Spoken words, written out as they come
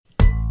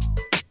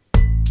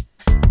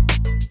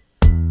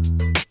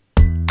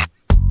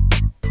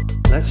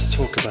Let's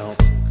talk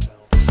about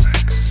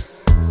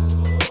sex.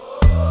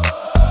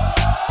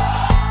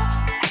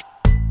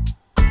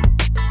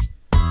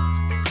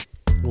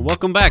 Well,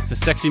 welcome back to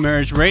Sexy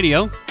Marriage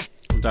Radio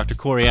with Dr.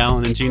 Corey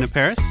Allen and Gina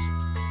Paris,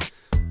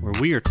 where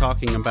we are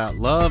talking about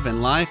love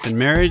and life and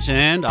marriage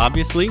and,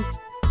 obviously,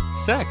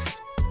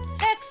 sex.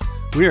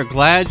 We are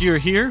glad you're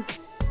here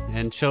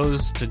and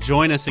chose to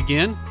join us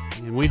again,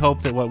 and we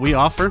hope that what we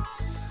offer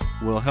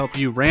will help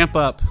you ramp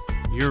up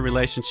your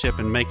relationship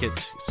and make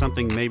it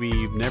something maybe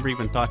you've never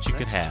even thought you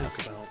could have.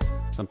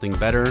 Something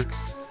better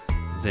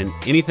than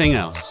anything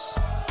else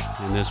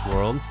in this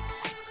world.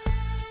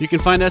 You can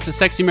find us at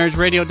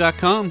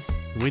sexymarriageradio.com.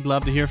 We'd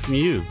love to hear from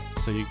you.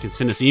 So you can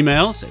send us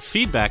emails at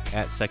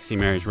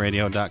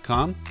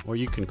feedback@sexymarriageradio.com, or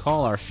you can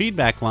call our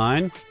feedback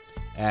line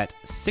at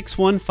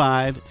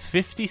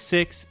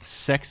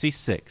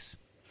 615-56-SEXY6.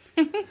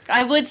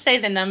 I would say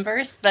the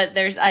numbers, but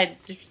there's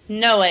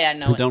no way I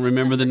know You it. don't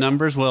remember the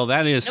numbers? Well,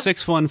 that is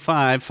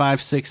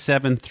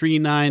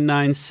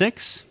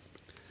 615-567-3996.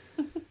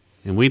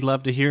 And we'd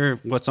love to hear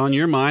what's on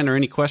your mind or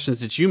any questions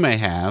that you may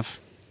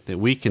have that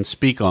we can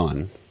speak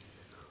on.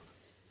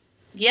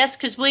 Yes,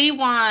 because we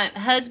want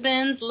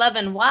husbands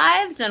loving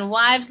wives and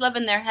wives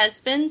loving their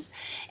husbands.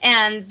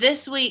 And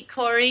this week,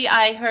 Corey,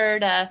 I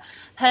heard a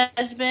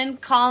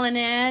husband calling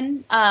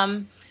in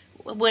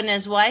when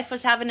his wife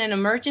was having an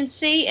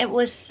emergency. It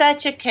was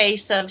such a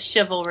case of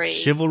chivalry.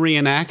 Chivalry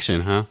in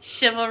action, huh?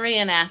 Chivalry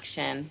in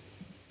action.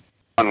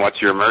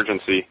 What's your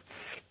emergency?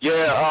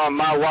 Yeah,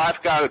 my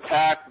wife got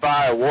attacked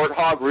by a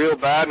warthog real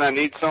bad, and I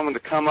need someone to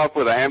come up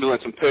with an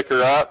ambulance and pick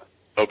her up.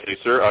 Okay,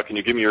 sir. Can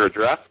you give me your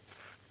address?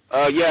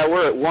 Yeah,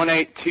 we're at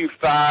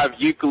 1825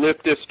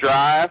 Eucalyptus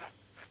Drive.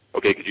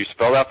 Okay, could you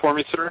spell that for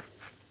me, sir?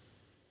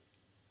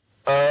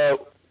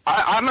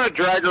 I'm going to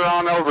drag her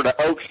on over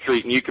to Oak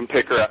Street, and you can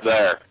pick her up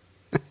there.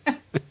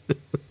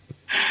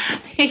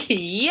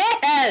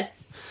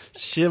 Yes!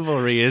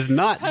 Chivalry is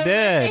not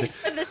dead.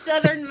 For the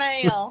Southern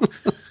male.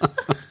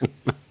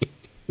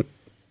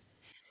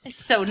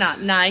 It's so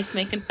not nice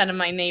making fun of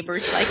my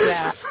neighbors like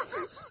that.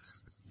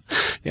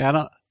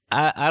 Yeah,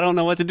 I don't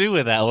know what to do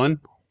with that one.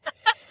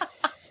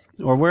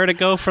 Or where to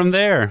go from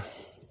there.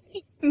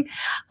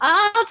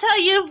 I'll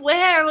tell you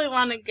where we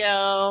want to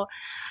go.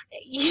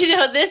 You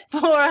know, this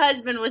poor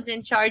husband was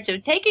in charge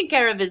of taking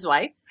care of his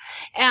wife,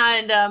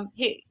 and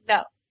he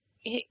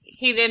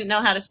didn't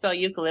know how to spell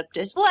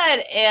eucalyptus.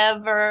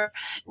 Whatever.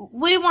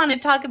 We want to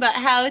talk about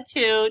how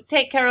to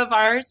take care of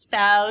our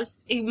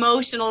spouse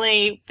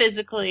emotionally,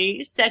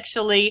 physically,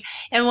 sexually,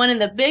 and one of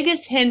the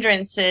biggest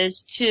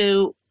hindrances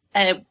to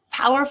a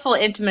powerful,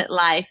 intimate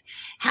life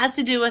has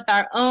to do with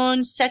our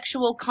own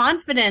sexual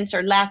confidence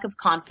or lack of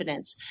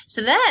confidence.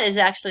 So that is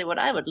actually what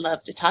I would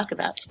love to talk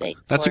about today.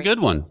 That's a good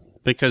one,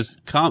 because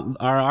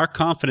our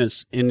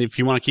confidence, and if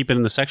you want to keep it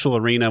in the sexual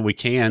arena, we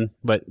can,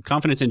 but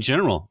confidence in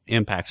general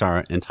impacts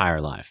our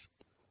entire life.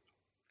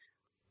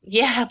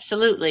 Yeah,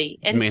 absolutely.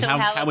 And I mean, so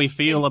how we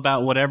feel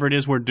about whatever it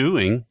is we're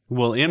doing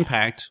will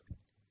impact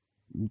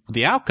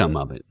the outcome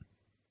of it.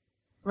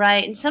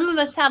 Right. And some of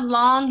us have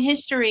long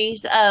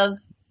histories of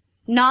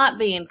not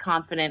being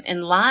confident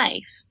in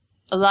life.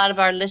 A lot of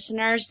our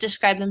listeners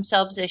describe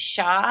themselves as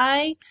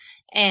shy,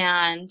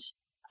 and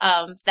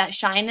that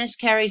shyness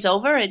carries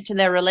over into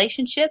their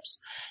relationships.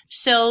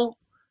 So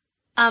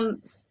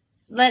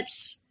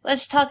let's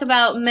talk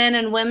about men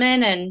and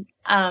women and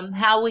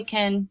how we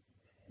can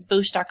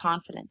boost our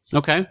confidence.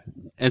 Okay.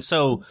 And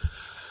so,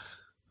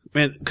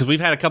 because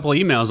we've had a couple of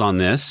emails on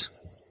this,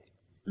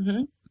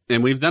 Mm-hmm.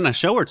 and we've done a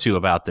show or two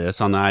about this,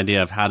 on the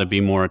idea of how to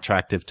be more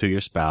attractive to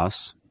your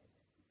spouse.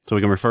 So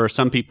we can refer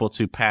some people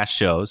to past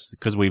shows,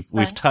 because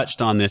we've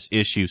touched on this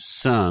issue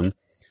some.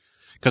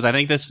 Because I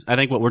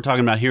think what we're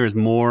talking about here is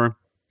more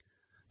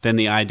than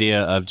the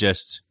idea of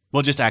just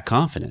act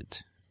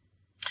confident,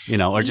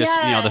 or just,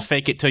 the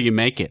fake it till you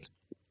make it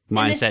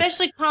mindset. And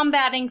especially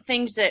combating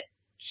things that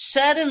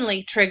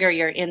suddenly trigger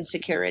your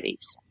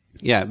insecurities.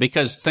 Yeah,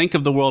 because think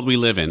of the world we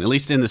live in, at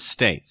least in the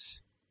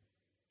States.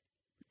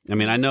 I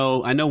mean, I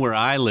know where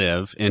I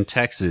live in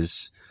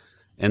Texas,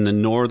 in the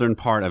northern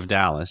part of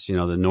Dallas,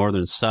 the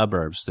northern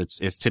suburbs,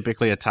 it's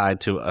typically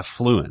tied to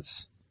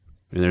affluence.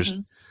 I mean,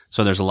 there's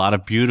a lot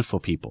of beautiful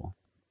people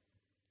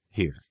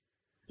here.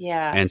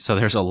 Yeah. And so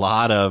there's a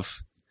lot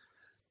of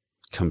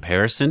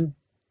comparison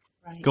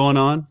going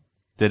on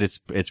that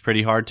it's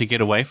pretty hard to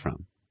get away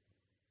from.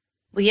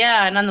 Well,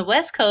 yeah, and on the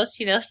West Coast,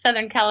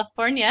 Southern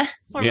California,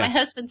 where my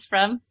husband's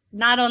from,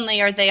 not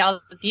only are they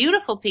all the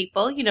beautiful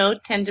people,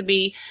 tend to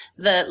be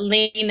the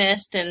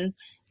leanest and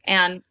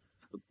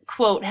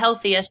quote,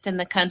 healthiest in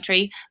the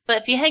country.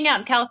 But if you hang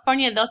out in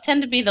California, they'll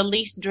tend to be the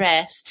least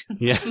dressed.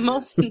 Yeah.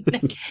 Grocery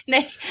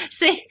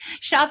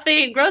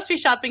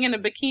shopping in a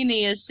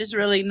bikini is just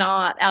really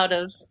not out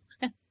of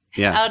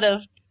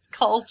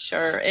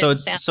culture.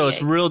 So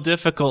it's real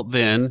difficult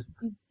then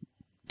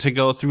to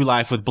go through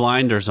life with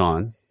blinders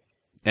on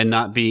and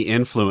not be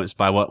influenced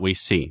by what we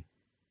see.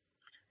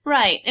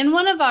 Right. And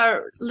one of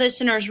our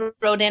listeners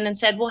wrote in and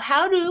said, well,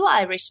 how do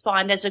I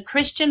respond as a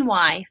Christian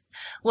wife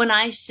when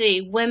I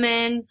see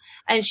women,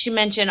 and she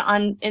mentioned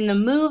in the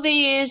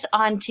movies,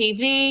 on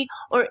TV,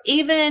 or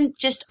even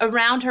just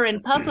around her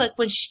in public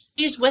when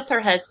she's with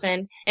her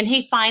husband and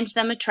he finds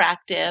them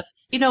attractive?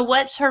 You know,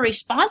 what's her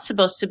response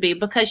supposed to be?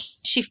 Because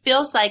she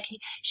feels like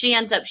she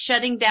ends up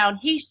shutting down.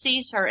 He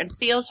sees her and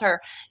feels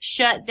her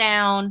shut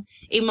down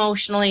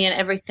emotionally and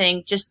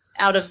everything, just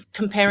out of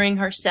comparing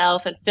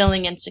herself and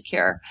feeling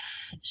insecure.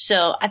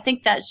 So I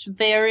think that's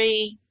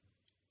very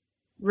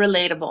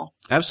relatable.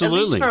 Absolutely.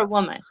 At least for a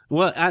woman.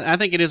 Well, I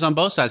think it is on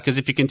both sides, because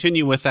if you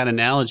continue with that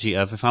analogy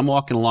of if I'm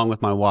walking along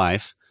with my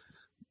wife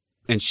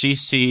and she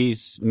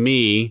sees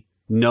me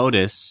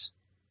notice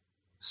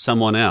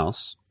someone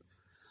else,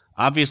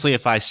 obviously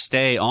if I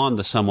stay on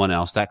the someone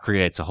else, that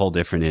creates a whole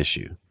different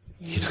issue.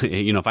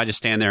 You know, if I just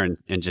stand there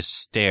and just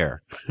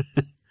stare,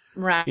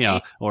 right, you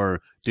know,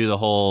 or do the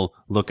whole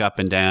look up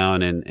and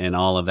down and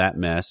all of that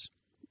mess,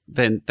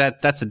 then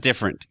that's a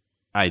different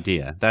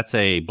idea. That's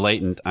a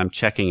blatant, I'm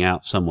checking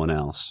out someone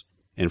else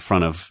in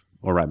front of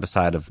or right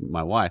beside of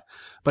my wife.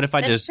 But if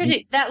I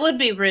that would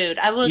be rude.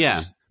 I would.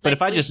 Yeah. But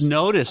if I just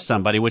notice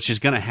somebody, which is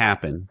going to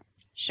happen.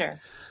 Sure.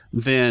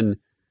 Then,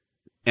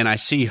 and I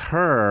see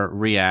her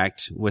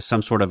react with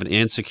some sort of an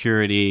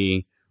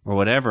insecurity or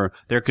whatever,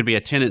 there could be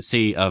a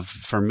tendency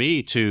for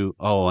me to,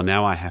 oh,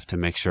 now I have to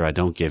make sure I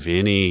don't give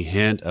any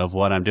hint of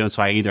what I'm doing.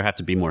 So I either have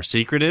to be more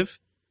secretive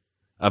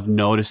of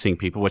noticing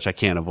people, which I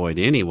can't avoid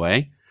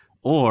anyway,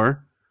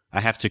 or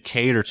I have to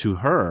cater to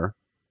her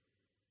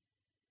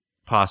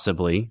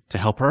possibly to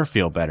help her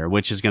feel better,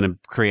 which is going to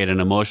create an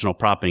emotional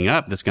propping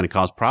up that's going to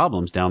cause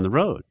problems down the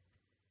road.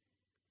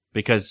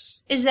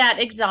 Because is that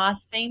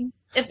exhausting?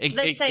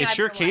 Let's say it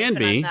sure can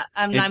be.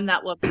 I'm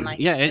not woman like.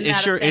 Yeah,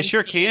 it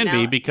sure can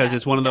be, because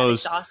it's one of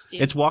those.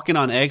 It's walking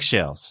on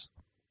eggshells.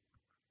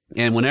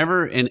 And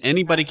and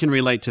anybody can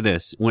relate to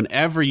this.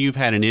 Whenever you've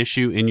had an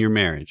issue in your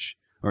marriage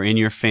or in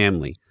your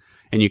family,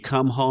 and you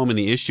come home and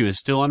the issue is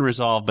still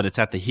unresolved, but it's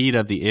at the heat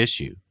of the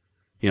issue,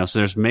 you know, so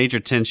there's major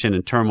tension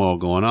and turmoil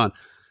going on.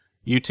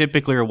 You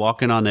typically are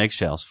walking on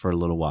eggshells for a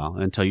little while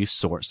until you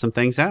sort some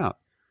things out.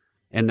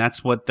 And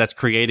that's what that's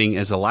creating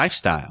as a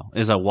lifestyle,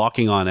 is a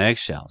walking on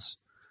eggshells.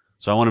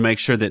 So I want to make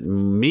sure that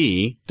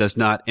me does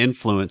not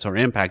influence or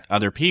impact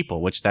other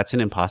people, which that's an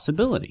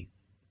impossibility.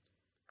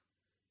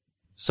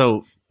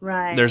 So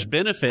there's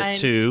benefit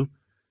to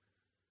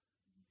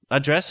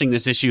addressing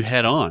this issue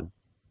head on.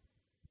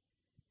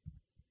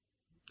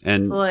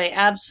 And boy,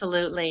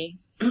 absolutely.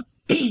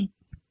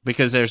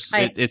 Because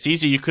it's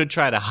easy. You could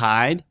try to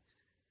hide.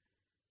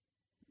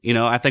 You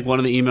know, I think one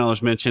of the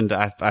emailers mentioned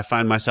I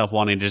find myself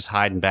wanting to just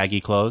hide in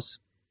baggy clothes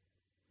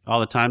all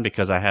the time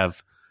because I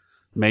have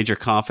major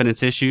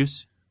confidence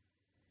issues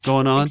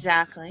going on.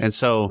 Exactly. And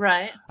so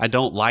I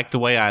don't like the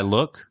way I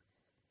look,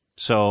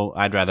 so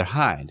I'd rather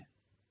hide.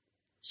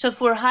 So if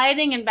we're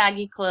hiding in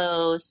baggy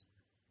clothes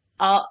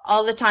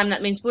all the time,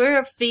 that means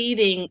we're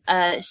feeding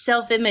a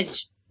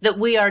self-image that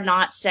we are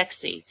not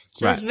sexy.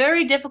 So it's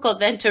very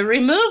difficult then to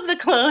remove the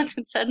clothes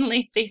and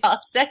suddenly be all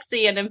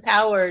sexy and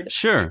empowered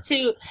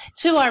to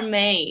our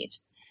mate.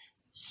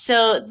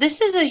 So this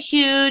is a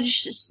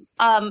huge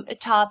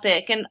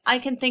topic, and I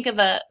can think of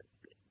a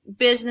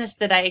business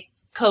that I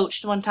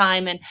coached one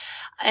time,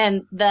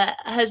 and the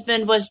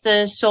husband was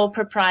the sole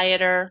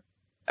proprietor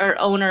or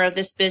owner of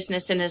this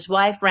business, and his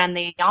wife ran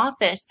the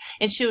office,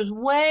 and she was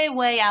way,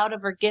 way out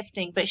of her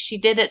gifting, but she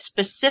did it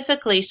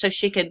specifically so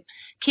she could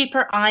keep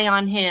her eye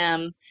on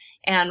him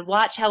and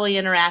watch how he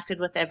interacted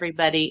with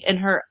everybody. And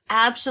her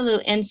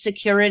absolute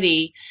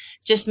insecurity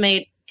just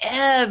made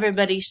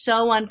everybody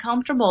so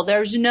uncomfortable.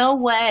 There's no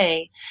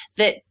way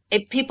that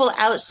if people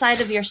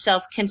outside of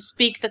yourself can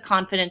speak the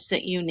confidence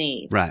that you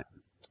need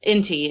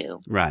into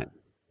you. Right.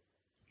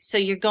 So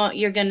you're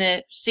going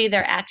to see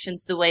their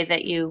actions the way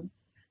that you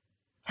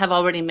have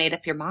already made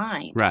up your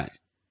mind. Right.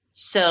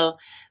 So,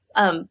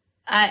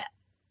 I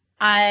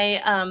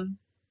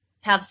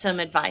have some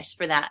advice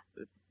for that.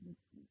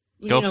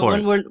 Go for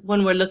it.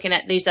 When we're looking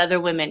at these other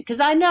women, because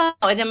I know,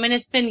 I mean,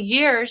 it's been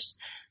years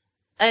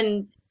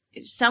in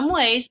some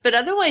ways, but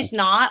other ways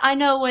not. I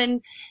know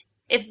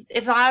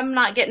if I'm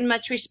not getting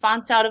much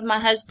response out of my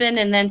husband,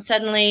 and then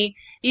suddenly,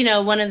 you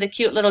know, one of the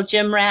cute little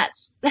gym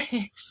rats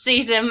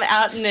sees him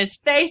out and his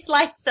face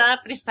lights up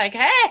and he's like,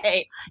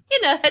 hey,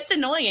 you know, that's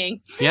annoying.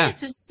 Yeah.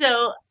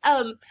 So,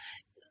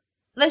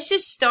 let's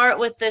just start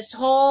with this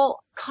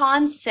whole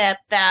concept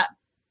that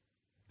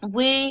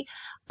we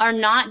are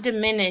not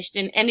diminished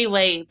in any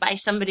way by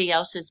somebody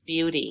else's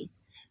beauty.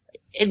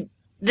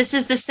 This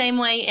is the same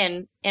way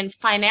in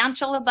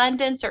financial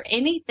abundance or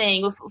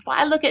anything. If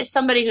I look at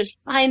somebody who's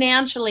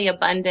financially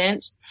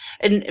abundant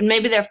and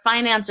maybe their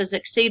finances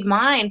exceed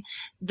mine,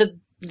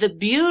 the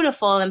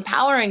beautiful,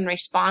 empowering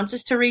response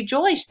is to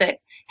rejoice that,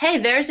 hey,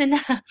 there's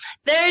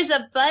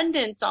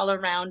abundance all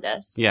around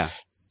us. Yeah.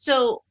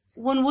 So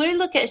when we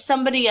look at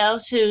somebody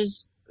else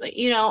who's,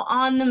 you know,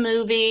 on the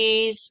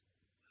movies,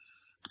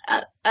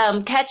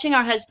 catching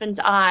our husband's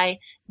eye,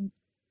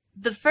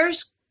 the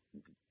first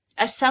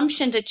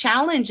assumption to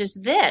challenge is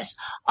this.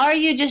 Are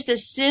you just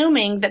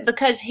assuming that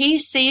because he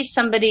sees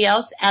somebody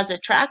else as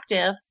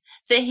attractive,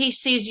 that he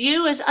sees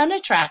you as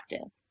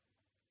unattractive?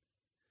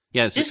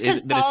 Yes, Just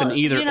that it's an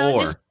either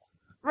or.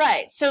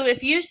 Right. So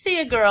if you see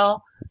a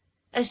girl,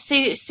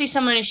 see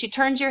someone and she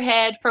turns your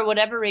head for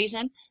whatever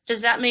reason,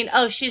 does that mean,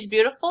 oh, she's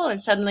beautiful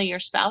and suddenly your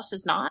spouse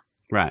is not?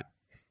 Right.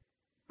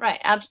 Right.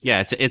 Absolutely.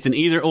 Yeah, it's an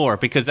either or,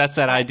 because that's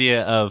that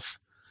idea of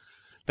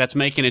that's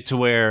making it to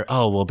where,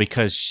 oh, well,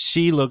 because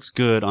she looks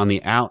good on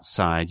the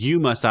outside, you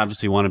must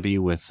obviously want to be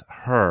with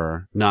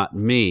her, not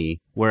me.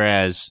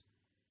 Whereas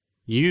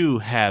you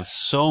have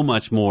so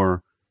much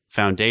more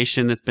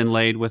foundation that's been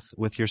laid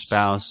with your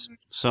spouse,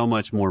 so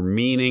much more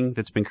meaning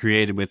that's been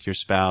created with your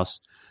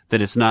spouse,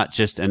 that it's not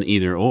just an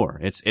either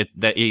or.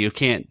 That you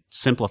can't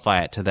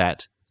simplify it to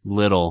that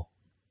little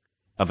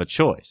of a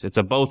choice. It's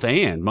a both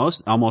and.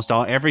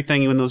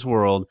 Everything in this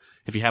world,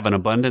 if you have an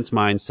abundance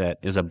mindset,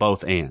 is a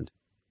both and.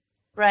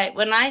 Right.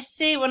 When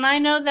I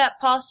know that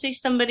Paul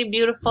sees somebody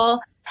beautiful,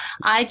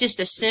 I just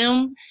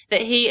assume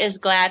that he is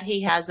glad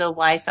he has a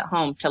wife at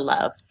home to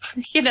love.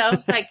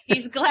 Like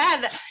he's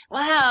glad that,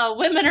 wow,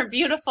 women are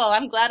beautiful.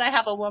 I'm glad I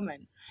have a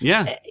woman.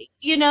 Yeah.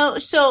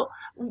 So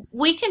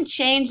we can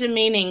change the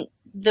meaning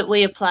that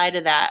we apply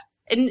to that.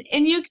 And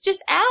you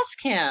just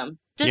ask him,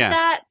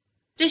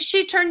 does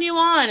she turn you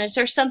on? Is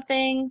there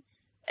something?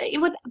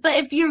 But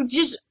if you're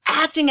just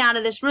acting out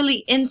of this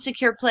really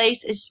insecure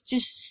place, it's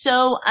just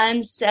so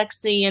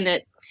unsexy, and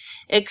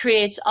it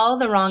creates all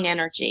the wrong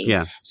energy.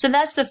 Yeah. So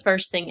that's the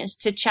first thing, is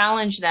to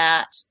challenge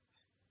that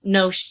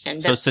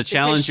notion. So it's to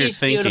challenge your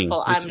thinking.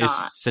 I'm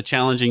not. It's to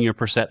challenging your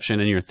perception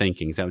and your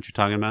thinking. Is that what you're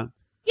talking about?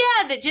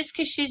 Yeah, that just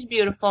because she's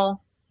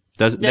beautiful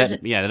that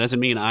doesn't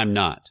mean I'm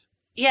not.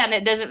 Yeah, and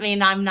it doesn't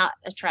mean I'm not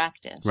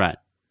attractive. Right.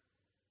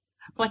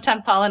 One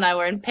time Paul and I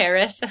were in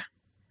Paris.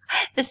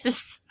 This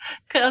is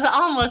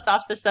almost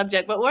off the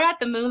subject, but we're at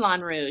the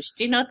Moulin Rouge.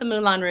 Do you know what the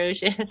Moulin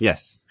Rouge is?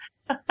 Yes.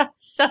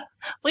 So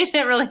we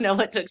didn't really know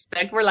what to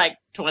expect. We're like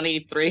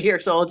 23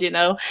 years old,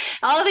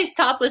 All these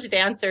topless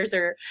dancers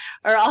are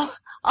all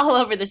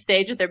over the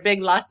stage with their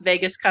big Las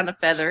Vegas kind of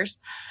feathers.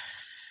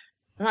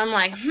 And I'm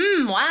like,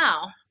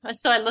 wow.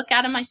 So I look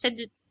at him, I said,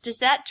 does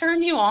that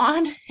turn you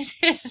on?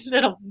 His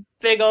little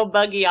big old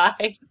buggy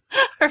eyes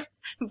are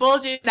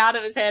bulging out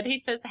of his head. He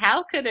says,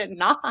 how could it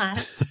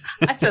not?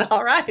 I said,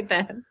 all right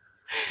then.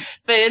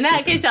 But in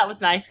that case, that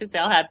was nice because they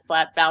all had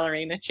flat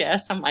ballerina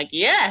chests. I'm like,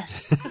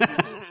 yes,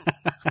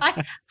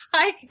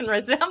 I can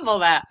resemble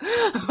that.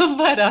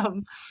 But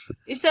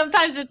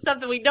sometimes it's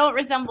something we don't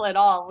resemble at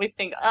all. We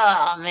think,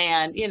 oh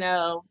man,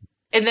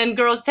 and then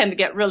girls tend to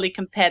get really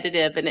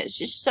competitive, and it's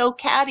just so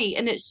catty,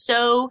 and it's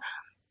so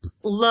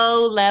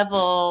low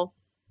level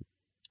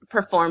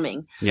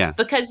performing. Yeah.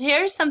 Because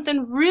here's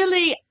something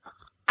really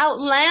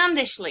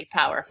outlandishly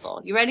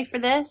powerful. You ready for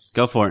this?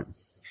 Go for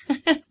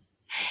it.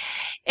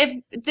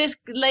 If this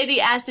lady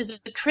asked, as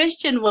a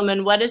Christian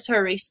woman, what is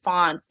her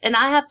response? And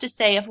I have to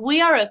say, if we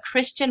are a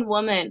Christian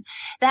woman,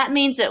 that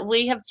means that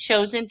we have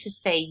chosen to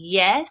say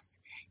yes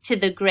to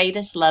the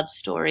greatest love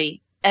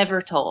story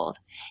ever told.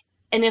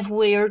 And if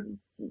we're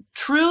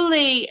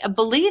truly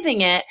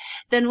believing it,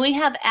 then we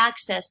have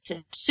access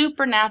to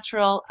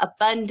supernatural,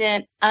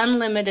 abundant,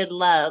 unlimited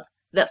love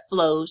that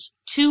flows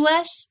to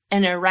us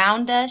and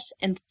around us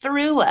and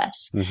through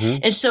us. Mm-hmm.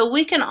 And so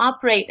we can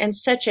operate in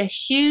such a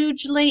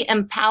hugely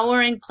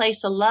empowering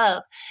place of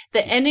love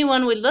that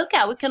anyone we look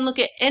at, we can look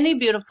at any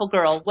beautiful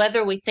girl,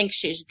 whether we think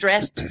she's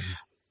dressed,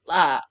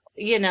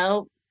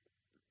 immodestly,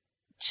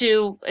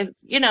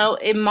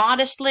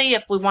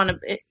 if we want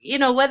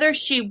to, whether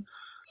she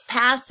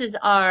passes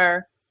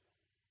our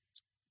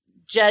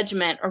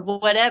judgment or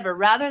whatever,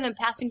 rather than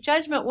passing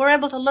judgment, we're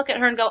able to look at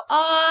her and go,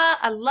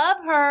 I love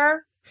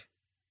her.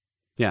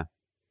 Yeah.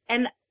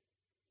 And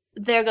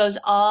there goes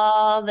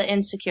all the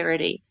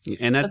insecurity.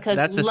 And that's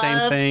the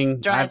same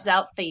thing. Drives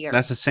out fear.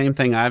 That's the same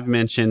thing I've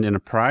mentioned in a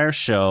prior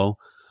show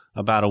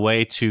about a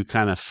way to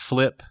kind of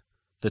flip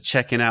the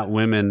checking out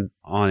women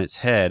on its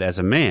head as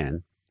a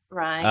man.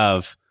 Right.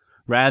 Of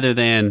rather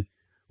than,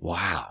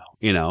 wow,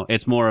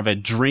 it's more of a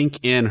drink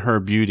in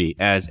her beauty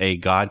as a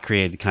God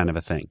created kind of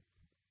a thing.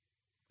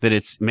 That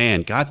it's,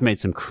 man, God's made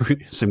some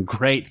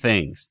great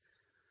things,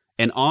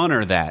 and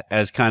honor that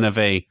as kind of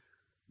a,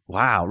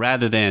 wow,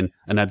 rather than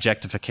an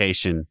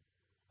objectification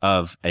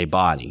of a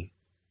body.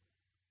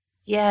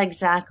 Yeah,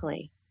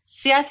 exactly.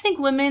 See, I think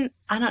women,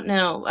 I don't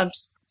know if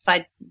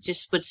I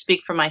just would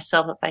speak for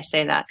myself if I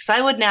say that, because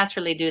I would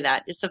naturally do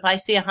that. Just if I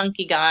see a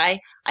hunky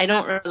guy, I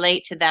don't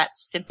relate to that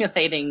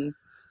stimulating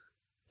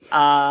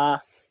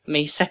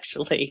me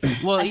sexually.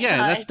 Well,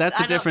 yeah, that's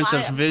the difference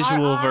of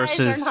visual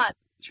versus. Are not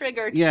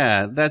triggered.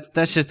 Yeah,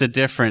 that's just a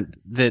different,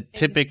 that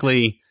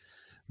typically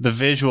the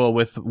visual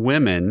with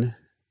women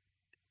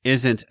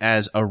isn't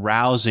as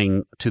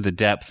arousing to the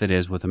depth it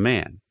is with a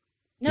man.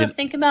 No,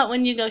 think about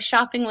when you go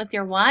shopping with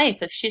your wife.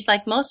 If she's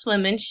like most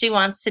women, she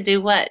wants to do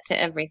what to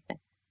everything?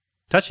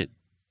 Touch it.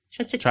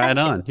 Try it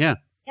on. Yeah.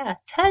 Yeah,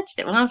 touch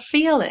it. Want to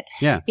feel it.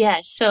 Yeah.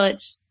 Yeah, so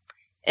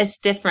it's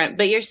different.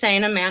 But you're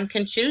saying a man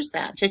can choose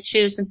that, to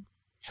choose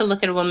to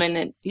look at a woman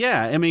and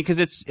Yeah, I mean, because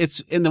it's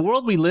in the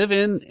world we live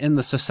in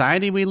the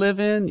society we live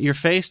in, you're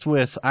faced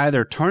with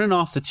either turning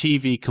off the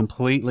TV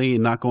completely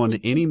and not going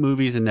to any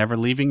movies and never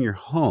leaving your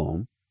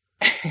home,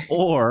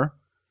 or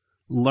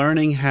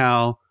learning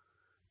how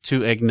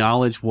to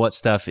acknowledge what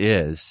stuff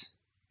is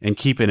and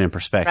keep it in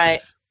perspective.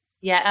 Right.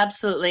 Yeah,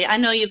 absolutely. I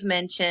know you've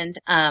mentioned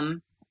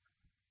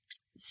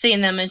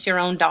seeing them as your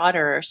own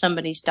daughter or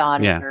somebody's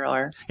daughter. Yeah.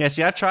 Or Yeah,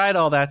 see, I've tried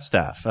all that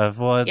stuff of,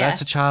 well, Yeah. that's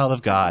a child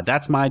of God.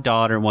 That's my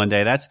daughter one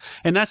day.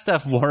 And that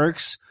stuff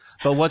works.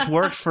 But what's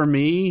worked for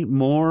me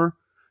more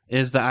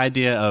is the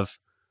idea of,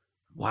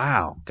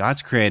 wow,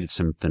 God's created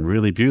something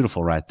really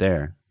beautiful right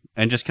there,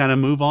 and just kind of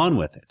move on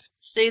with it.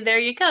 see, there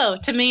you go.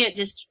 To me, it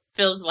just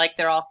feels like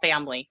they're all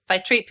family. If I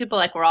treat people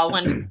like we're all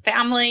one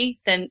family,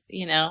 then,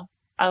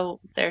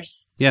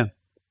 there's. Yeah.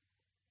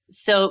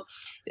 So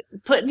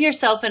putting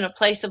yourself in a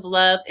place of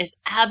love is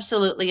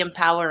absolutely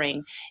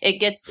empowering.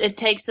 It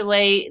takes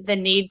away the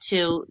need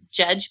to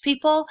judge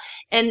people.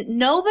 And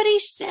nobody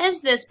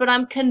says this, but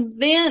I'm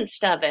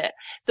convinced of it,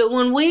 that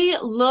when we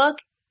look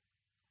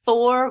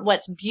for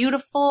what's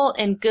beautiful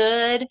and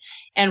good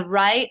and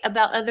right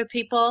about other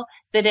people,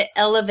 that it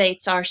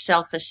elevates our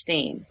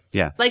self-esteem.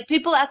 Yeah. Like,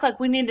 people act like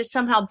we need to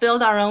somehow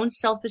build our own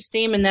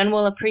self-esteem and then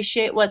we'll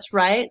appreciate what's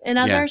right in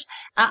others.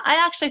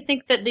 I actually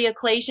think that the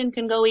equation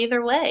can go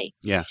either way.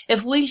 Yeah.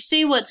 If we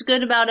see what's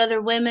good about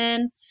other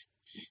women,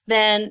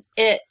 then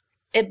it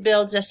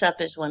builds us up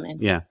as women.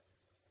 Yeah.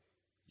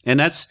 And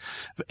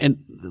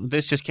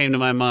this just came to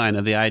my mind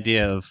of the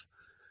idea of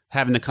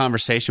having the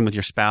conversation with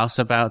your spouse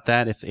about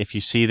that. If you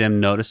see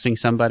them noticing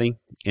somebody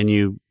and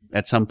you,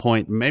 at some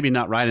point, maybe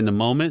not right in the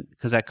moment,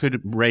 because that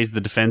could raise the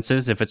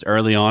defenses. If it's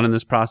early on in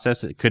this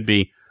process, it could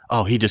be,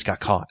 oh, he just got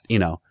caught,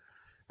 Uh-huh.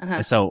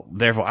 And so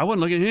therefore I wouldn't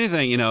look at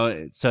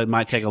anything, so it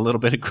might take a little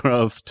bit of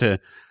growth to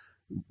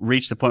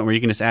reach the point where you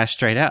can just ask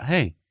straight out,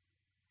 hey,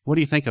 what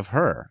do you think of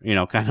her?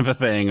 Kind of a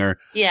thing, or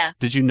Yeah.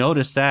 did you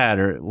notice that,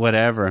 or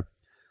whatever.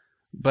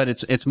 But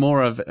it's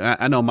more of,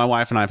 I know my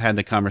wife and I have had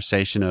the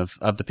conversation of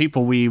the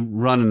people we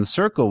run in the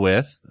circle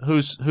with,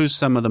 who's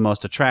some of the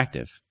most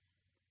attractive,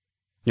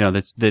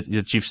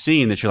 that you've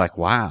seen, that you're like,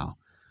 wow.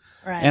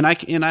 Right.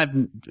 And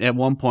I've, at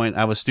one point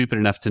I was stupid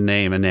enough to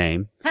name a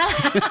name.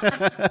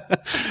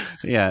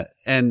 Yeah.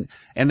 And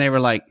they were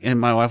like, and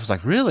my wife was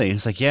like, really?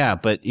 It's like, yeah,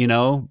 but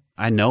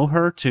I know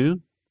her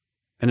too.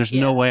 And there's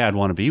no way I'd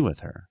want to be with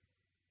her,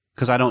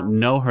 because I don't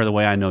know her the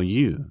way I know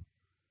you.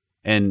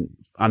 And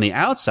on the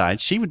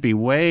outside, she would be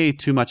way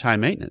too much high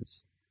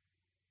maintenance,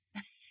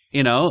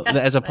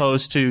 as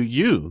opposed to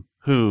you,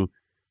 who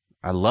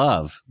I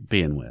love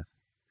being with.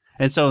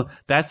 And so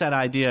that's that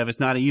idea of, it's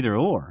not either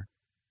or.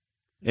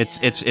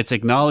 It's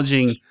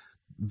acknowledging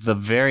the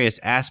various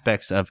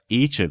aspects of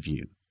each of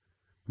you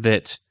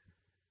that,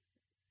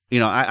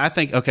 I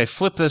think, okay,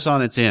 flip this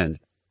on its end.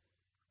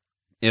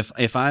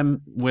 If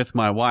I'm with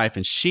my wife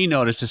and she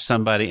notices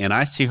somebody and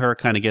I see her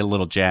kind of get a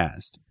little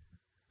jazzed,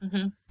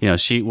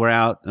 Mm-hmm. We're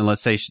out, and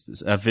let's say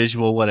a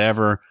visual,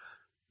 whatever,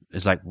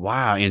 is like,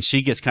 wow. And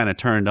she gets kind of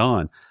turned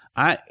on.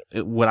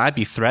 Would I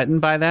be threatened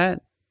by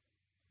that?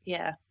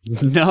 Yeah.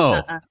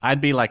 No,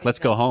 I'd be like, let's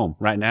go home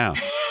right now.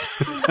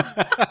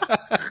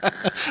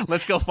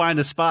 Let's go find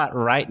a spot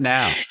right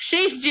now.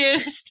 She's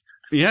juiced.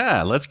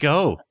 Yeah, let's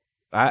go.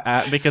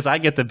 Because I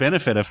get the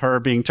benefit of her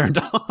being turned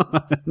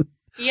on.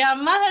 Yeah,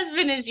 my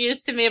husband is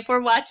used to me. If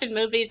we're watching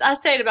movies, I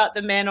say it about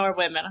the men or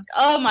women.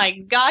 Oh my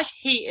gosh,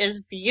 he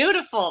is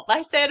beautiful.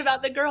 I say it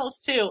about the girls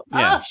too.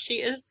 Yeah. Oh, she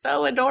is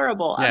so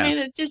adorable. Yeah. I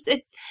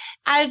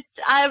mean,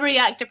 I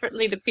react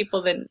differently to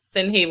people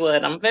than he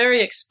would. I'm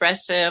very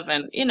expressive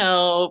and,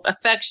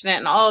 affectionate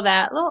and all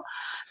that.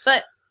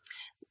 But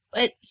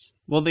it's.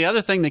 Well, the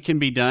other thing that can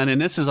be done,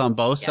 and this is on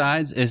both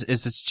sides, is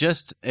it's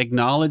just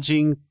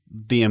acknowledging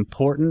the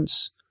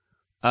importance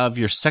of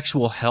your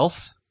sexual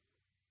health,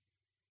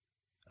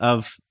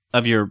 of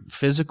your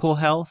physical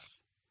health,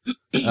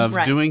 of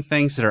Right. doing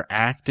things that are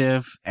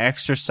active,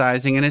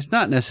 exercising. And it's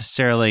not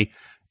necessarily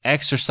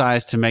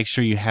exercise to make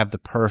sure you have the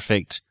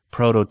perfect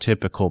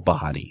prototypical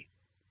body.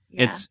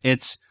 Yeah.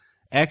 It's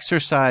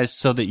exercise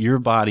so that your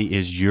body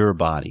is your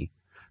body.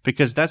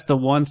 Because that's the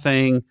one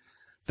thing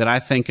that I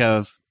think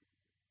of,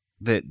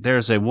 that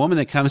there's a woman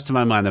that comes to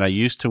my mind that I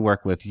used to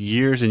work with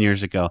years and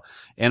years ago.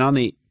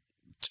 And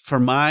for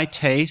my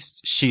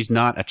taste, she's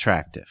not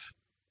attractive.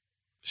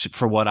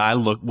 For what I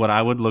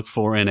would look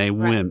for in a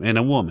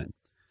woman.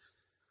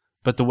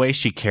 But the way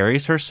she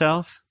carries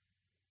herself,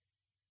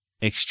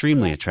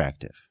 extremely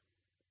attractive,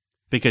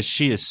 because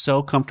she is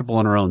so comfortable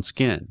in her own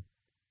skin.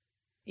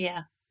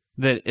 Yeah.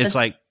 That it's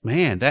like,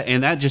 man,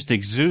 that just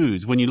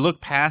exudes. When you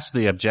look past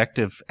the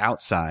objective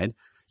outside,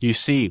 you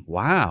see,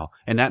 wow.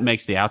 And that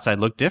makes the outside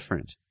look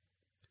different.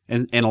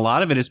 And a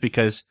lot of it is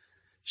because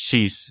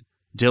she's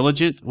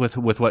diligent with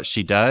what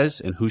she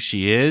does and who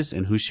she is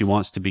and who she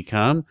wants to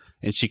become.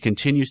 And she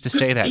continues to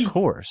stay that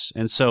course.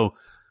 And so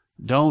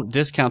don't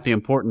discount the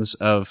importance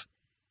of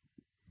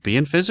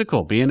being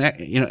physical, being,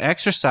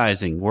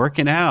 exercising,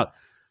 working out,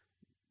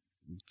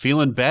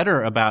 feeling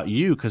better about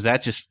you, because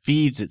that just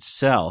feeds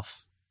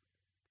itself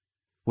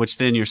which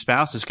then your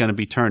spouse is going to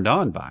be turned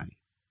on by.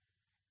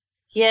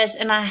 Yes,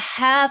 and I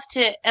have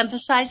to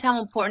emphasize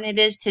how important it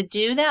is to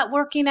do that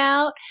working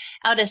out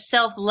of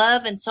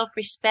self-love and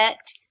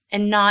self-respect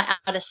and not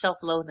out of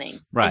self-loathing.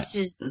 Right.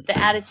 The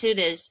attitude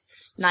is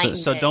night and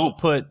day. So don't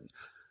put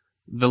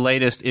the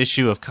latest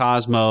issue of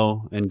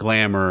Cosmo and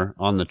Glamour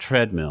on the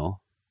treadmill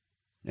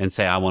and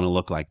say, I want to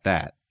look like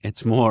that.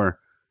 It's more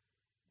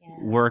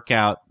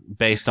workout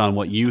based on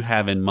what you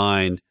have in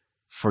mind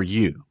for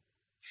you.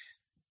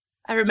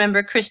 I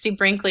remember Christy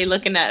Brinkley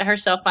looking at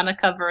herself on a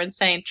cover and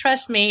saying,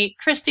 trust me,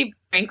 Christy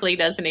Brinkley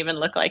doesn't even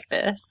look like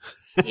this.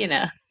 You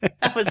know,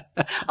 that was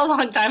a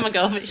long time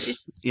ago, but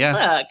she's,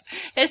 look,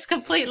 it's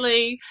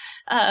completely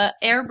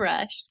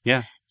airbrushed.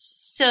 Yeah.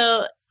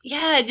 So,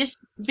 yeah, just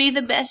be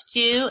the best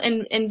you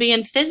and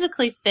being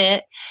physically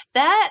fit.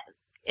 That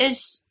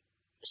is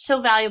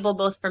so valuable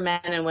both for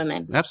men and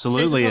women.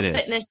 Absolutely. Physical it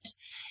is. Fitness.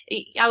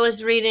 I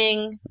was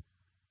reading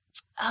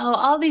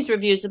all these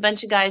reviews. A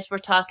bunch of guys were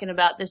talking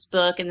about this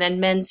book, and then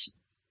Men's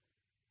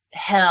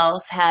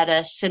Health had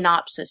a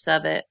synopsis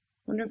of it.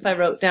 I wonder if I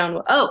wrote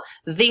down,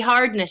 The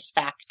Hardness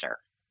Factor.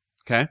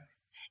 Okay.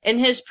 And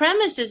his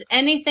premise is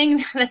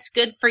anything that's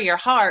good for your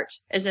heart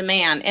as a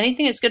man,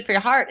 anything that's good for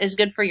your heart is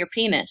good for your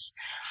penis.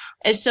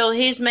 And so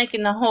he's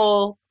making the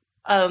whole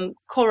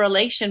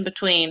correlation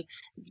between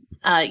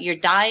your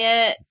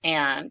diet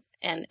and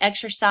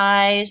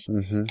exercise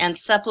and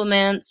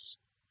supplements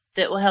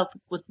that will help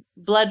with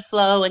blood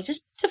flow and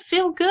just to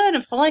feel good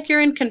and feel like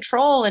you're in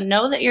control and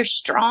know that you're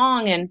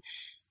strong and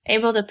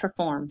able to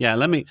perform. Yeah,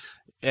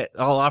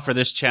 I'll offer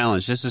this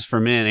challenge. This is for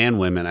men and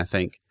women, I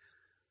think.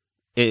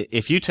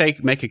 If you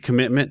make a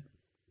commitment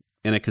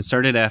and a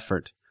concerted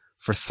effort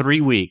for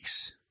 3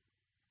 weeks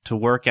to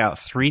work out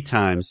 3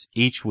 times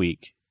each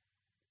week,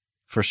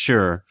 for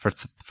sure,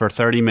 for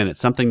 30 minutes,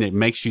 something that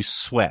makes you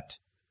sweat.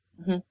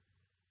 Mm-hmm.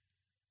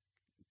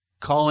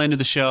 Call into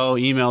the show,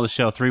 email the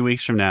show 3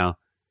 weeks from now,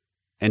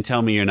 and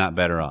tell me you're not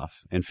better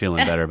off and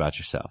feeling better about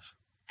yourself.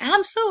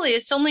 Absolutely.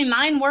 It's only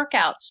 9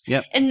 workouts.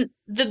 Yep. And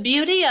the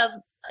beauty of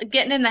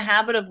getting in the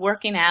habit of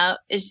working out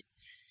is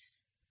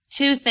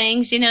 2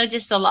 things,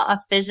 just the law of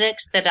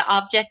physics, that an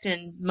object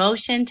in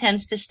motion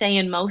tends to stay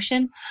in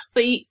motion.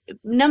 But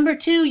number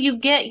 2, you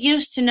get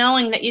used to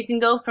knowing that you can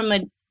go from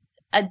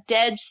a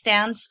dead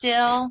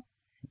standstill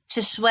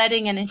to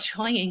sweating and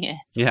enjoying it.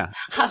 Yeah.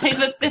 I mean,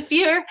 but if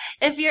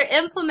you're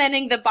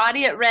implementing the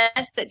body at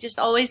rest that just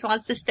always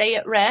wants to stay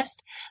at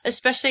rest,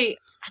 especially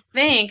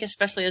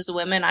as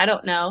women, I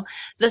don't know,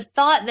 the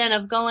thought then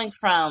of going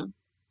from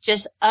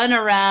just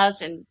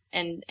unaroused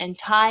and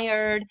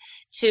tired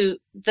to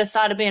the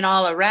thought of being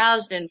all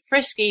aroused and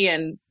frisky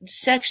and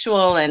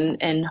sexual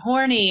and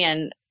horny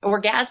and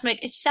orgasmic,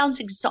 it sounds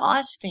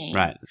exhausting.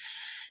 Right.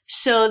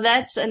 So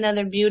that's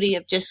another beauty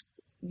of just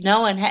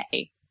knowing,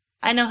 hey,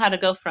 I know how to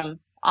go from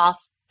off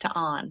to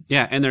on.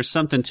 Yeah, and there's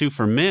something too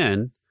for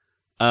men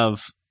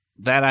of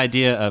that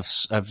idea of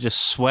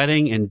just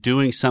sweating and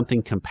doing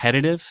something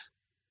competitive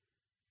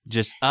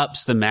just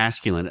ups the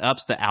masculine,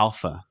 ups the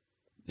alpha.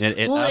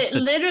 It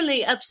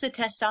literally ups the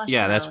testosterone.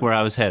 Yeah, that's where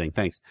I was heading.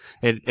 Thanks.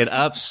 It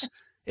ups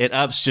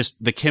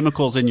just the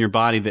chemicals in your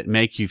body that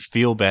make you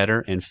feel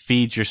better and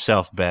feed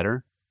yourself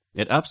better.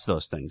 It ups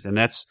those things. And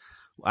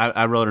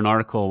I wrote an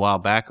article a while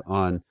back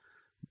on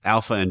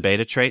alpha and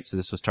beta traits, and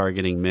this was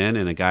targeting men,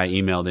 and a guy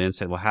emailed in and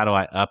said, well, how do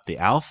I up the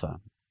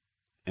alpha?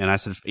 And I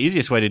said, the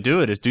easiest way to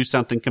do it is do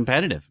something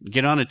competitive.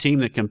 Get on a team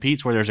that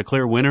competes where there's a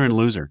clear winner and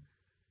loser.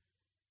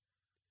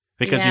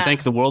 Because you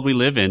think the world we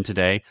live in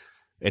today,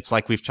 it's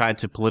like we've tried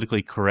to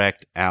politically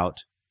correct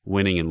out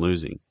winning and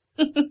losing.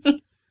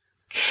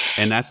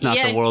 And that's not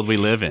the world we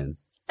live in.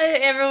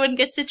 Everyone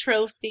gets a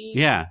trophy.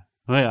 Yeah.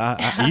 Well,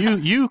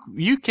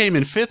 you came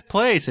in 5th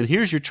place, and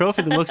here's your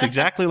trophy that looks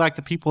exactly like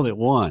the people that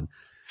won.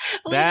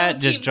 That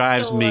just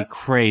drives me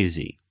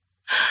crazy.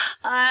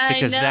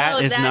 Because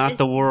that is not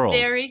the world.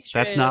 Very true.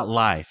 That's not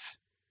life.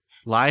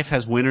 Life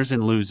has winners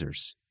and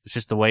losers. It's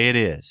just the way it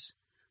is.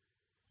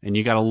 And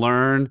you got to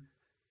learn.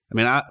 I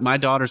mean, my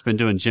daughter's been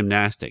doing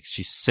gymnastics.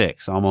 She's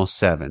 6, almost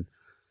 7.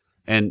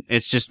 And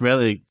it's just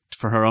really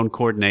for her own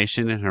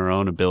coordination and her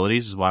own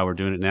abilities is why we're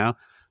doing it now.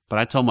 But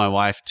I told my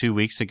wife 2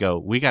 weeks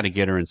ago, we got to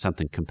get her in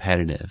something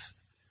competitive.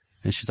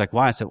 And she's like,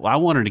 why? I said, well, I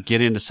want her to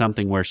get into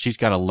something where she's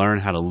got to learn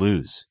how to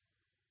lose.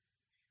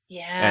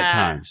 Yeah. At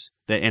times.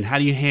 And how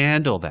do you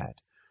handle that?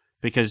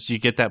 Because you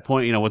get that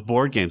point, with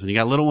board games, when you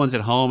got little ones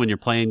at home and you're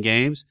playing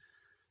games,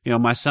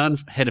 my son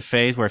had a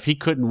phase where if he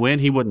couldn't win,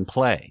 he wouldn't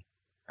play.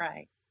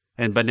 Right.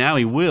 But now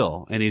he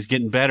will, and he's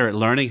getting better at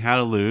learning how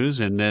to lose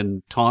and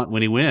then taunt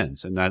when he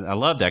wins. And I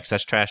love that because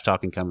that's trash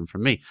talking coming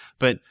from me.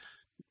 But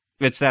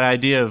it's that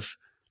idea of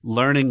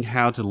learning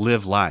how to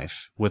live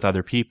life with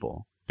other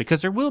people,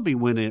 because there will be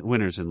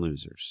winners and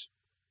losers.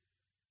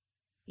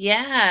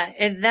 Yeah,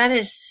 that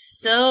is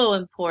so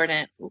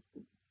important.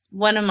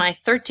 One of my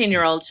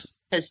 13-year-olds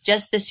has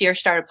just this year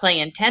started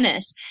playing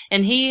tennis,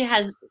 and he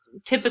has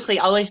typically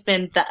always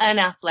been the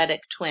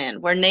unathletic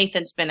twin, where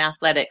Nathan's been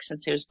athletic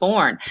since he was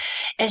born.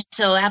 And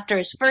so after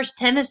his first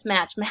tennis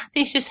match,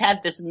 Matthew just had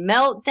this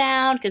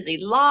meltdown because he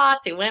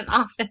lost. He went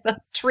off in the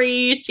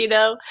trees,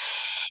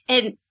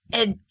 and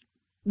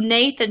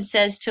Nathan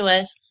says to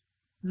us,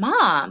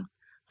 Mom,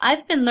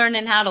 I've been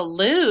learning how to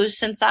lose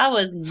since I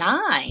was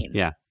 9.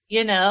 Yeah.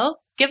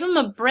 Give him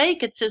a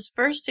break. It's his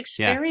first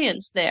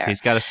experience there.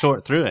 He's got to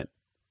sort through it.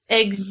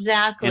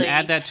 Exactly. And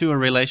add that to a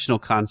relational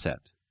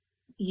concept.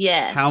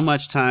 Yes. How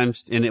much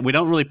times, and we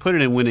don't really put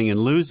it in winning and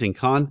losing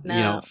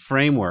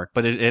framework,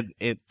 but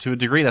it to a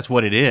degree, that's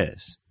what it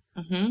is.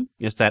 Mm-hmm.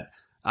 It's that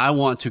I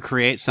want to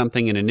create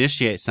something and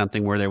initiate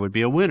something where there would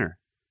be a winner.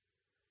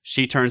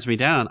 She turns me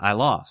down. I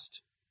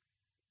lost.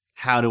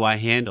 How do I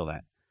handle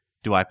that?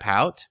 Do I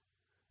pout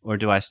or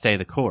do I stay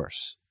the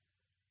course?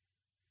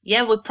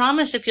 Yeah, we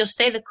promise if you'll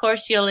stay the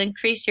course, you'll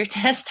increase your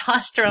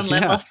testosterone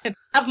levels and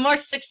have more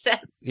success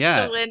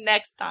to win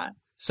next time.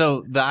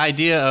 So the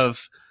idea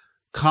of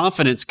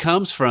confidence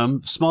comes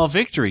from small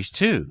victories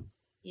too.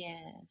 Yes.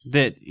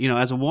 That,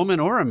 as a woman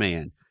or a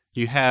man,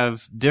 you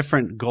have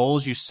different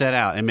goals you set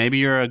out, and maybe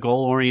you're a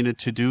goal-oriented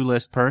to-do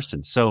list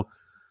person. So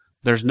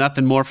there's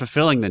nothing more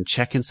fulfilling than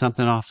checking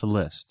something off the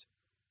list.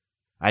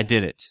 I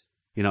did it.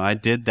 I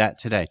did that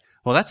today.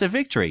 Well, that's a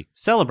victory.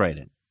 Celebrate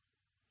it.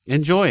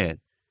 Enjoy it.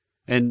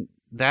 And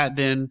that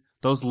then,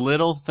 those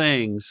little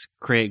things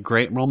create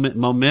great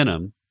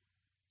momentum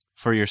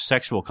for your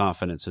sexual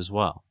confidence as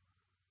well.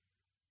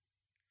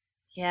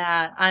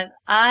 Yeah,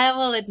 I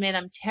will admit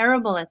I'm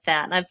terrible at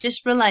that. And I've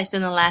just realized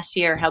in the last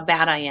year how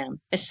bad I am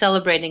at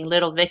celebrating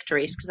little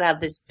victories because I have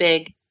this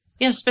big,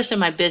 especially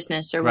my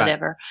business or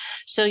whatever.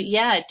 So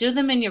yeah, do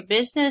them in your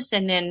business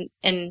and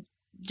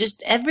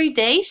just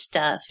everyday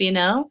stuff,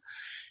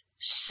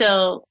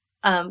 So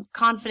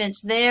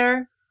confidence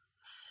there.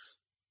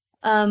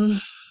 Well,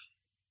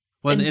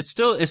 it's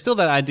still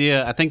that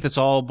idea. I think this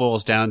all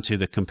boils down to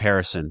the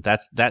comparison.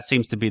 That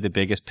seems to be the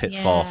biggest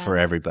pitfall for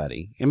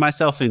everybody, and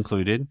myself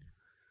included.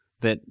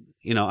 That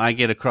I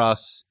get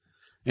across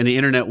in the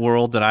internet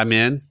world that I'm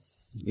in,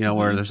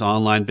 where there's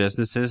online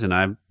businesses, and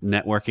I'm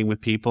networking with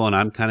people, and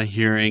I'm kind of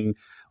hearing,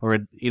 or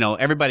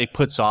everybody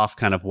puts off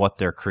kind of what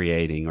they're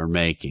creating or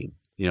making,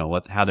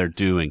 how they're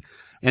doing,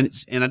 and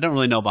I don't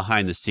really know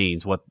behind the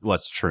scenes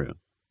what's true,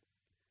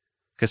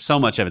 because so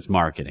much of it's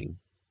marketing.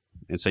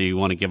 And so you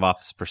want to give off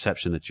this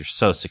perception that you're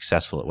so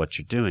successful at what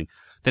you're doing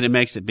that it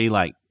makes it be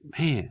like,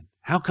 man,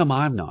 how come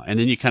I'm not? And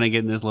then you kind of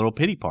get in this little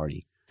pity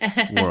party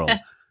world,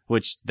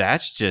 which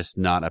that's just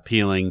not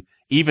appealing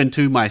even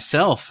to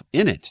myself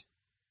in it.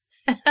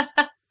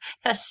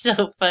 That's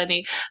so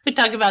funny. We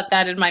talk about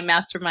that in my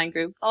mastermind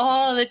group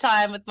all the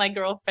time with my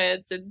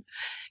girlfriends and,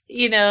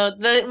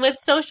 with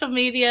social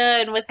media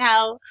and with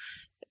how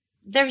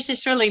there's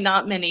just really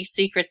not many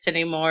secrets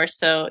anymore.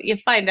 So you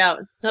find out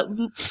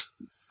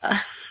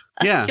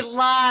yeah. A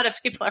lot of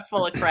people are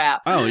full of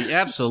crap. Oh,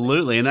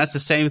 absolutely. And that's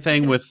the same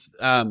thing with,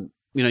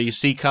 you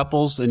see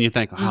couples and you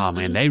think, oh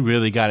man, they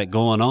really got it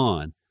going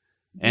on.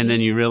 And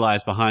then you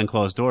realize behind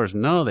closed doors,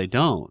 no, they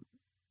don't.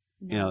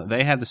 No.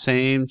 They have the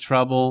same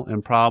trouble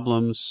and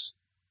problems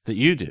that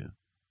you do.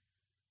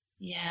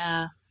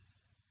 Yeah.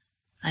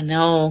 I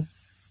know.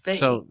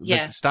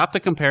 Stop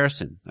the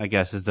comparison, I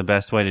guess, is the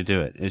best way to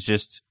do it. Is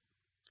just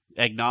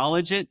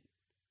acknowledge it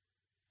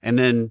and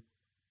then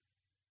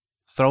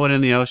throw it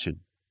in the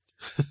ocean.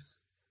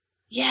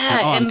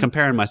 Yeah. I'm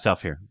comparing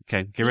myself here.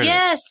 Okay. Get rid of it.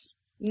 Yes.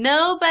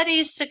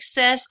 Nobody's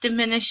success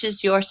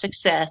diminishes your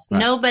success. Right.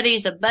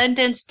 Nobody's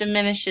abundance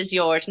diminishes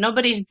yours.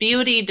 Nobody's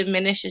beauty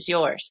diminishes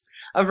yours.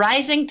 A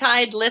rising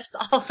tide lifts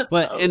all the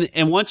boats.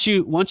 And once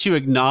you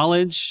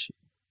acknowledge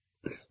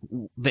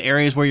the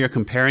areas where you're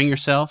comparing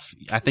yourself,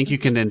 I think you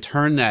can then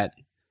turn that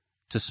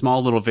to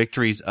small little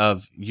victories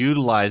of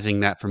utilizing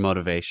that for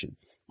motivation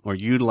or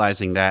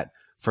utilizing that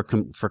for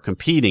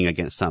competing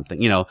against something,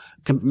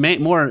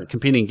 more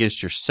competing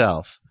against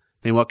yourself.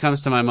 I mean, what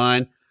comes to my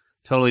mind,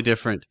 totally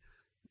different,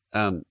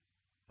 not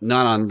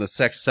on the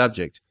sex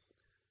subject,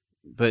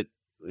 but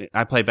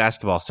I play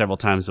basketball several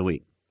times a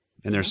week.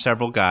 And there's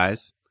several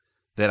guys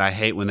that I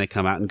hate when they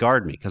come out and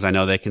guard me because I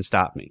know they can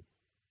stop me.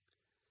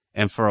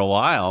 And for a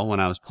while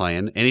when I was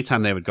playing,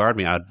 anytime they would guard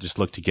me, I would just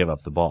look to give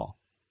up the ball.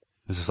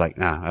 It's just like,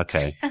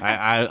 okay,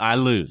 I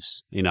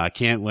lose. I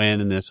can't win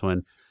in this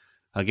one.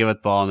 I'll give it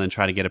the ball and then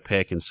try to get a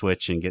pick and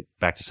switch and get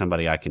back to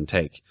somebody I can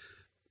take.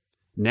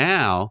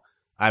 Now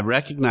I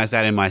recognize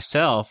that in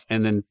myself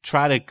and then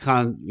try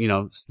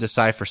to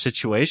decipher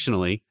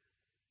situationally,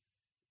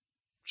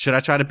 should I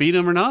try to beat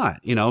him or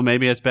not?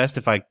 Maybe it's best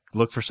if I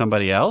look for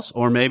somebody else,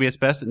 or maybe it's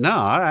best. No,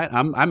 all right,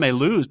 I may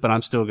lose, but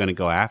I'm still going to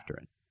go after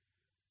it.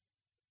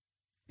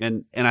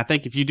 And I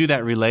think if you do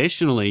that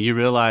relationally, you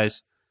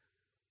realize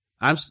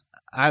I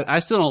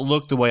still don't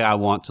look the way I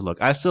want to look.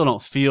 I still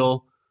don't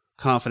feel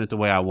confident the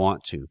way I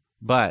want to.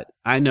 But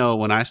I know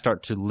when I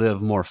start to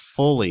live more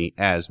fully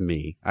as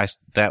me,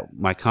 that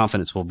my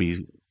confidence will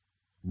be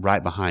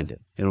right behind it.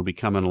 It'll be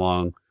coming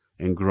along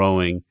and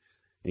growing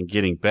and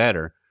getting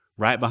better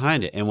right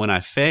behind it. And when I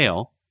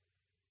fail,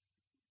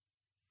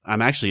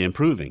 I'm actually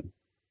improving.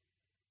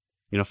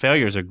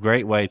 Failure is a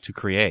great way to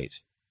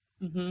create.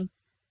 Mm-hmm.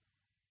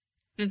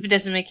 If it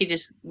doesn't make you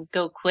just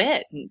go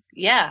quit.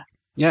 Yeah.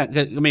 Yeah.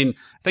 I mean,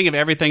 think of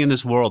everything in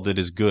this world that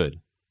is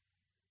good.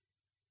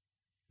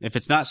 If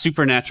it's not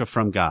supernatural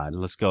from God,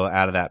 let's go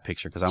out of that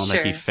picture because I don't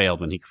think he failed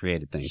when he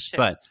created things. Sure.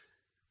 But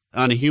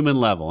on a human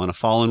level, in a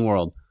fallen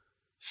world,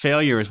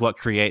 failure is what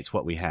creates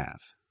what we have.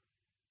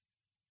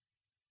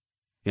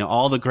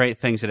 All the great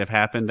things that have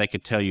happened, they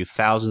could tell you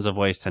thousands of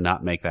ways to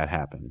not make that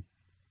happen.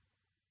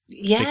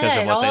 Yeah. Because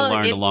of what they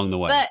learned along the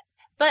way.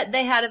 But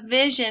they had a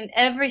vision.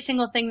 Every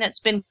single thing that's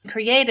been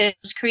created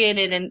was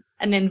created in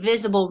an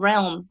invisible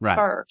realm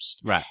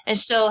first. Right. And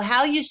so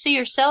how you see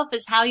yourself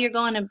is how you're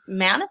going to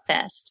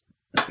manifest.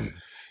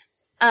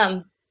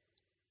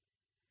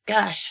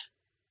 Gosh.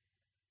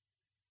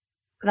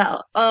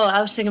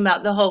 I was thinking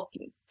about the whole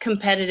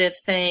competitive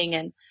thing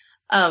and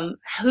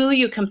who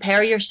you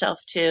compare yourself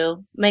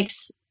to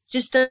makes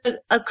just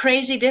a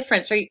crazy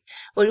difference.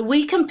 When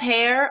we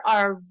compare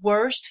our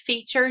worst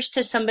features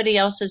to somebody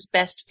else's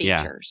best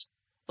features.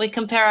 We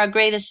compare our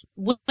greatest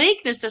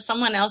weakness to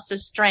someone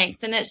else's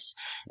strengths, and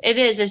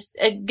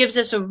it gives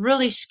us a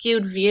really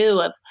skewed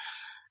view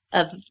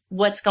of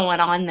what's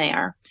going on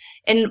there.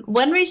 And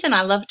one reason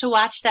I love to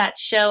watch that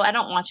show, I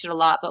don't watch it a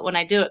lot, but when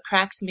I do, it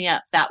cracks me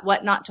up. That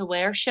What Not to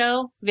Wear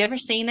show. Have you ever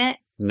seen it?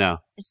 No.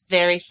 It's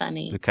very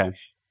funny. Okay.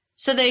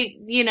 So they,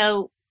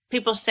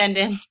 people send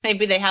in,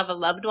 maybe they have a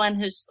loved one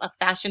who's a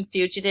fashion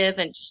fugitive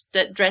and just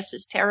that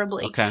dresses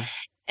terribly. Okay.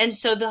 And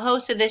so the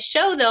host of this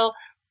show,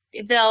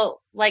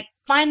 they'll like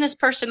find this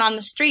person on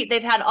the street.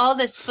 They've had all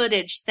this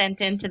footage sent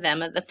in to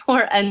them of the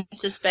poor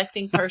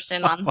unsuspecting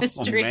person on the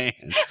street.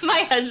 Man.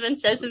 My husband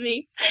says to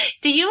me,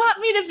 "Do you want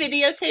me to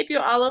videotape you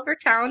all over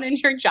town in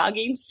your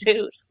jogging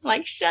suit?" I'm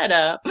like, shut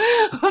up.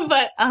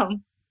 But,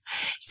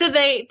 so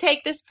they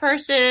take this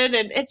person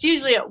and it's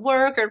usually at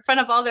work or in front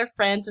of all their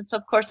friends. And so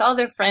of course all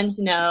their friends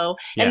know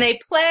and they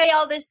play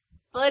all this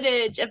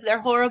footage of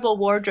their horrible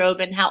wardrobe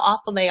and how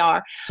awful they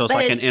are. So it's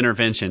like an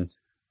intervention.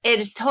 It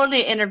is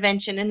totally an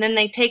intervention. And then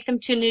they take them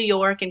to New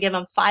York and give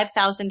them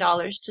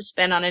 $5,000 to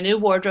spend on a new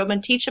wardrobe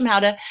and teach them how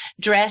to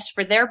dress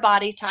for their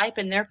body type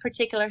and their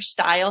particular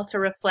style to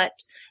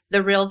reflect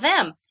the real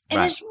them.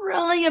 And it's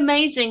really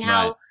amazing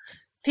how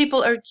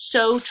people are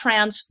so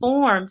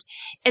transformed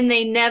and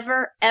they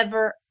never,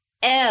 ever,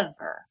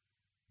 ever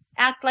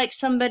act like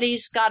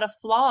somebody's got a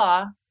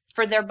flaw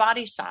for their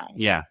body size.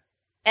 Yeah.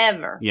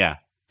 Ever. Yeah.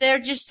 They're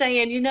just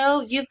saying,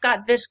 you've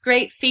got this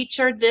great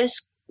feature,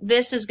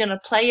 this is going to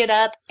play it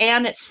up,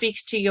 and it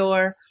speaks to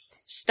your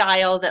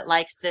style that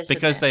likes this.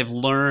 Because they've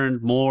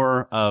learned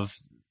more of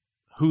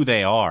who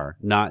they are,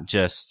 not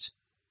just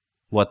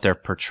what they're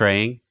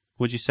portraying,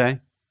 would you say?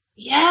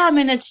 Yeah, I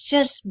mean, it's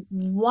just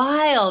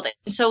wild.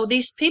 So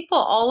these people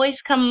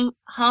always come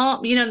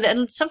home,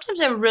 and sometimes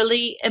they're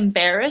really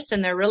embarrassed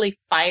and they're really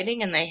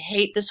fighting and they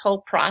hate this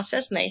whole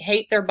process and they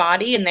hate their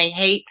body and they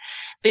hate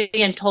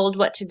being told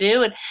what to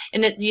do.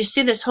 And you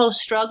see this whole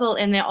struggle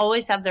and they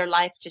always have their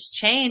life just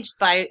changed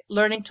by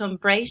learning to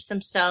embrace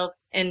themselves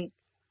and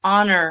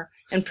honor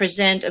and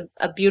present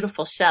a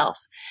beautiful self.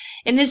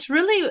 And it's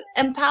really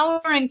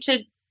empowering to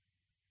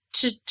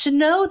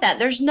know that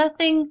there's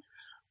nothing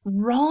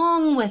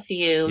wrong with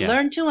you. Yeah.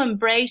 Learn to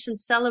embrace and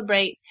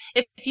celebrate.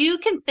 If you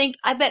can think,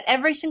 I bet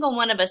every single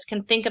one of us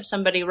can think of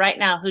somebody right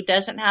now who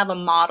doesn't have a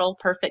model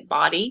perfect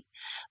body,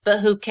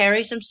 but who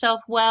carries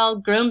himself well,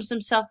 grooms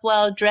himself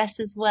well,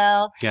 dresses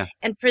well,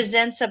 and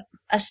presents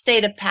a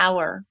state of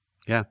power.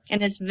 Yeah.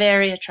 And it's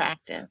very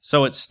attractive.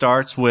 So it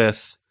starts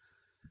with,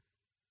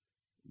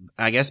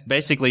 I guess,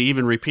 basically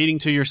even repeating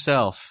to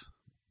yourself,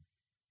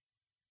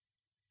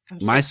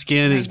 my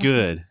skin is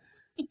good.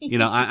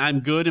 I'm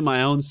good in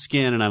my own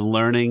skin, and I'm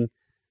learning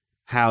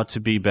how to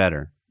be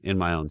better in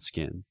my own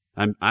skin.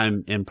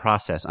 I'm in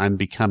process. I'm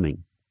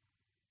becoming.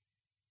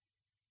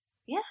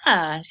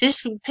 Yeah,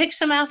 just pick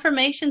some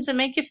affirmations and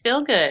make you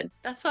feel good.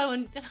 That's why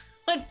when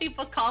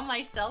people call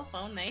my cell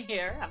phone, they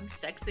hear I'm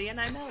sexy and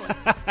I know it.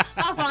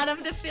 I want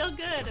them to feel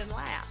good and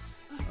laugh.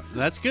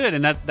 That's good,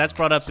 and that's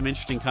brought up some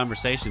interesting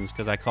conversations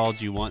because I called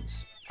you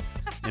once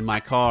in my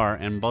car,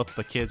 and both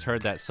the kids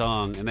heard that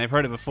song, and they've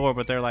heard it before,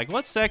 but they're like,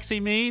 "What's sexy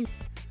mean?"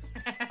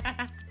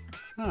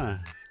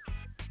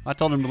 I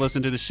told them to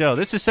listen to the show.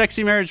 This is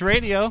Sexy Marriage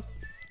Radio.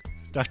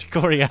 Dr.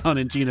 Corey Allen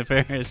and Gina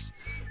Ferris.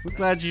 We're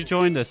glad you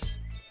joined us.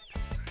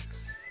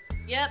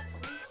 Yep.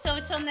 So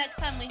until next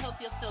time, we hope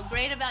you'll feel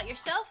great about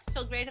yourself,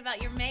 feel great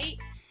about your mate,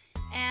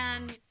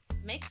 and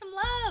make some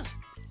love.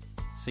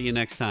 See you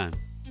next time.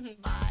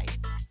 Bye.